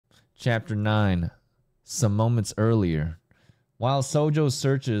Chapter 9. Some moments earlier, while Sojo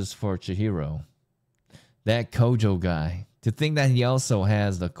searches for Chihiro. That Kojo guy. To think that he also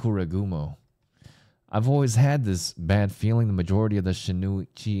has the Kuregumo. I've always had this bad feeling the majority of the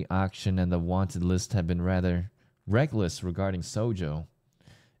Shinichi auction and the wanted list have been rather reckless regarding Sojo.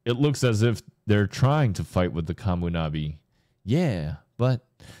 It looks as if they're trying to fight with the Kamunabi. Yeah, but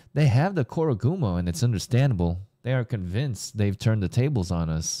they have the Kuregumo and it's understandable. They are convinced they've turned the tables on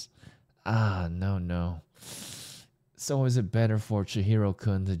us. No. So is it better for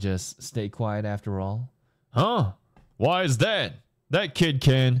Chihiro-kun to just stay quiet after all? Huh? Why is that? That kid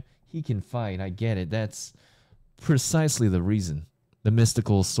can. He can fight, I get it. That's precisely the reason. The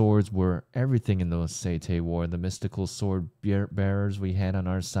mystical swords were everything in the Seitei War. The mystical sword bearers we had on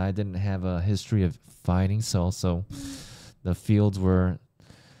our side didn't have a history of fighting, so also the fields were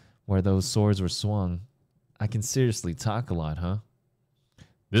where those swords were swung. I can seriously talk a lot, huh?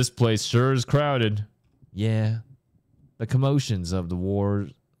 This place sure is crowded. Yeah. The commotions of the war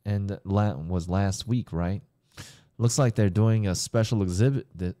was last week, right? Looks like they're doing a special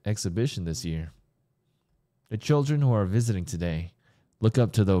exhibition this year. The children who are visiting today look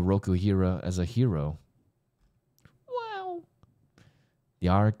up to the Rokuhira as a hero. Wow. The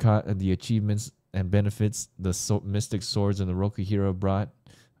art, the achievements and benefits the mystic swords and the Rokuhira brought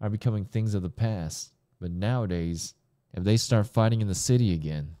are becoming things of the past. But nowadays, if they start fighting in the city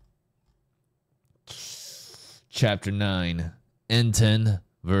again. Chapter 9. Enten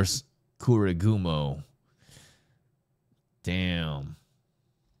vs. Kuregumo. Damn.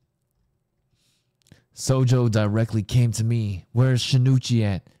 Sojo directly came to me. Where's Shinichi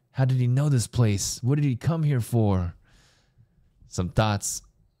at? How did he know this place? What did he come here for? Some thoughts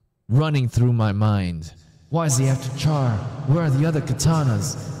running through my mind. Why is he after Char? Where are the other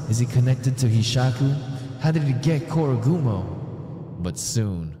katanas? Is he connected to Hishaku? How did he get Kuregumo? But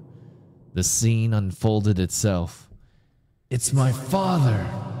soon, the scene unfolded itself. It's my father!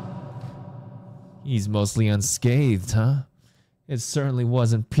 He's mostly unscathed, huh? It certainly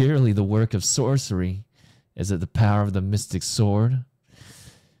wasn't purely the work of sorcery. Is it the power of the mystic sword?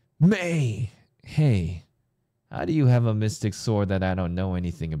 May! Hey, how do you have a mystic sword that I don't know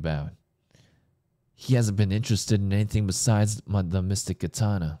anything about? He hasn't been interested in anything besides the mystic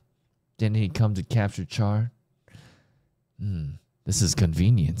katana. Didn't he come to capture Char? This is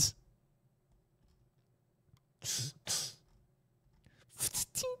convenient.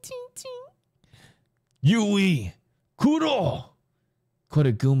 Yui! Kuro!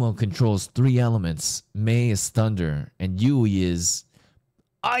 Kuregumo controls 3 elements. Mei is thunder, and Yui is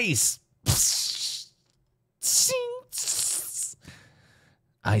ice.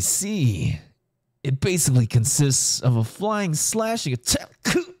 I see. It basically consists of a flying, slashing attack.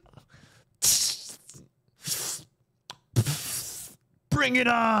 Bring it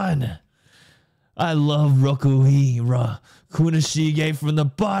on! I love Rokuhira Kunishige from the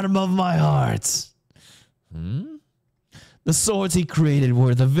bottom of my heart. The swords he created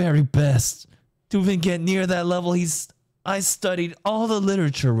were the very best. To even get near that level, I studied all the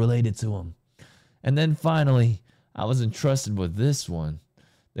literature related to him. And then finally, I was entrusted with this one.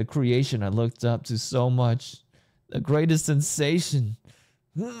 The creation I looked up to so much. The greatest sensation.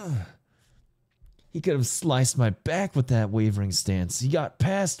 He could have sliced my back with that wavering stance. He got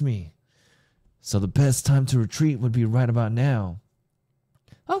past me. So the best time to retreat would be right about now.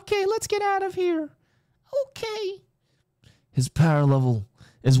 Okay, let's get out of here. Okay. His power level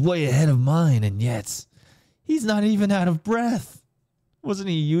is way ahead of mine, and yet he's not even out of breath. Wasn't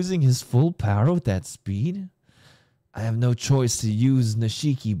he using his full power with that speed? I have no choice to use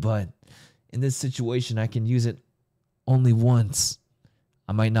Nishiki, but in this situation I can use it only once.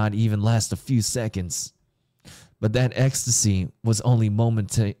 I might not even last a few seconds. But that ecstasy was only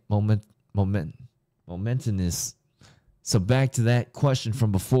momentous. So back to that question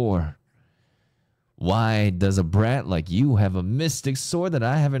from before. Why does a brat like you have a mystic sword that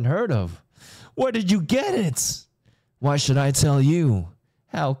I haven't heard of? Where did you get it? Why should I tell you?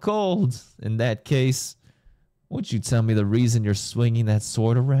 How cold. In that case, won't you tell me the reason you're swinging that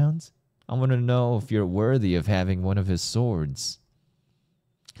sword around? I want to know if you're worthy of having one of his swords.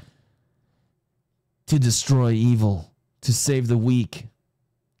 To destroy evil, to save the weak.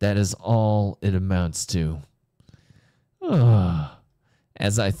 That is all it amounts to.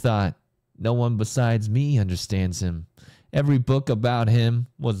 As I thought, no one besides me understands him. Every book about him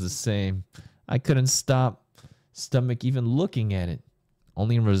was the same. I couldn't stomach even looking at it.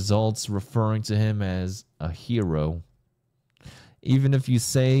 Only results referring to him as a hero. Even if you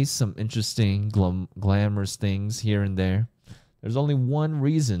say some interesting glamorous things here and there, there's only one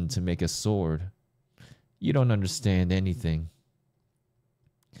reason to make a sword. You don't understand anything.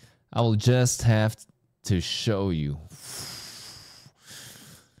 I will just have to show you.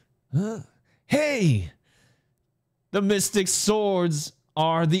 Huh? Hey! The mystic swords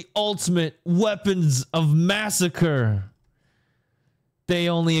are the ultimate weapons of massacre. They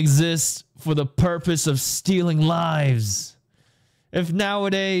only exist for the purpose of stealing lives. If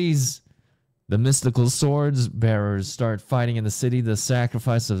nowadays the mystical swords bearers start fighting in the city, the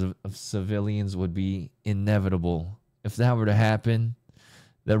sacrifice of civilians would be inevitable. If that were to happen,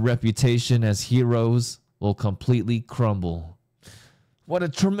 their reputation as heroes will completely crumble. What a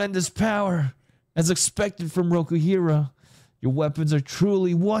tremendous power! As expected from Rokuhira, your weapons are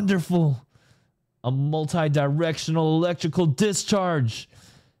truly wonderful. A multi-directional electrical discharge.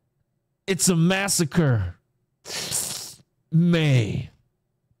 It's a massacre. May.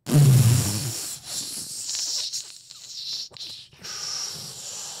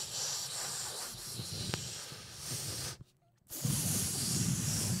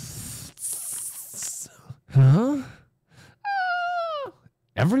 Huh?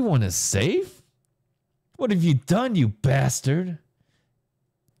 Everyone is safe? What have you done, you bastard?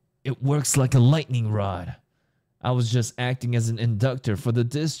 It works like a lightning rod. I was just acting as an inductor for the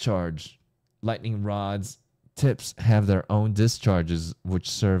discharge. Lightning rods tips have their own discharges, which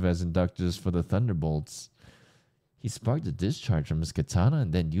serve as inductors for the thunderbolts. He sparked a discharge from his katana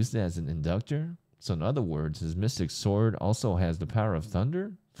and then used it as an inductor? So in other words, his mystic sword also has the power of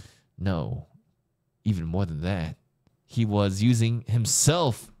thunder? No. Even more than that. He was using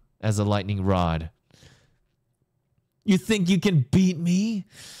himself as a lightning rod. You think you can beat me?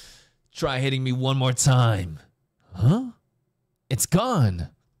 Try hitting me one more time. Huh? It's gone.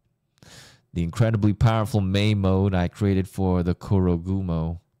 The incredibly powerful Mei mode I created for the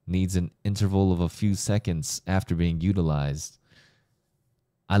Kuregumo needs an interval of a few seconds after being utilized.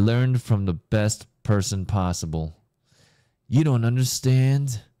 I learned from the best person possible. You don't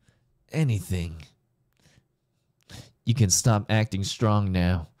understand anything. You can stop acting strong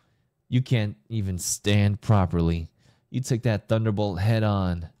now. You can't even stand properly. You took that thunderbolt head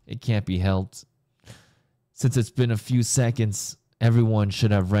on. It can't be helped. Since it's been a few seconds, everyone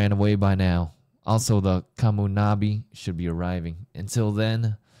should have ran away by now. Also, the Kamunabi should be arriving. Until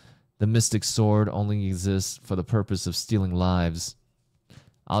then, the mystic sword only exists for the purpose of stealing lives.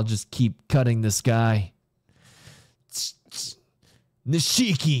 I'll just keep cutting this guy.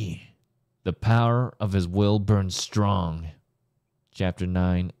 Nishiki! The power of his will burns strong. Chapter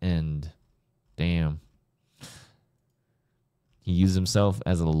 9, end. Damn. He used himself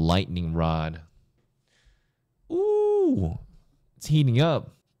as a lightning rod. Ooh. It's heating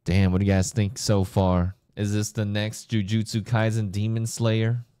up. Damn, what do you guys think so far? Is this the next Jujutsu Kaisen Demon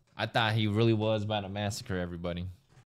Slayer? I thought he really was about to massacre everybody.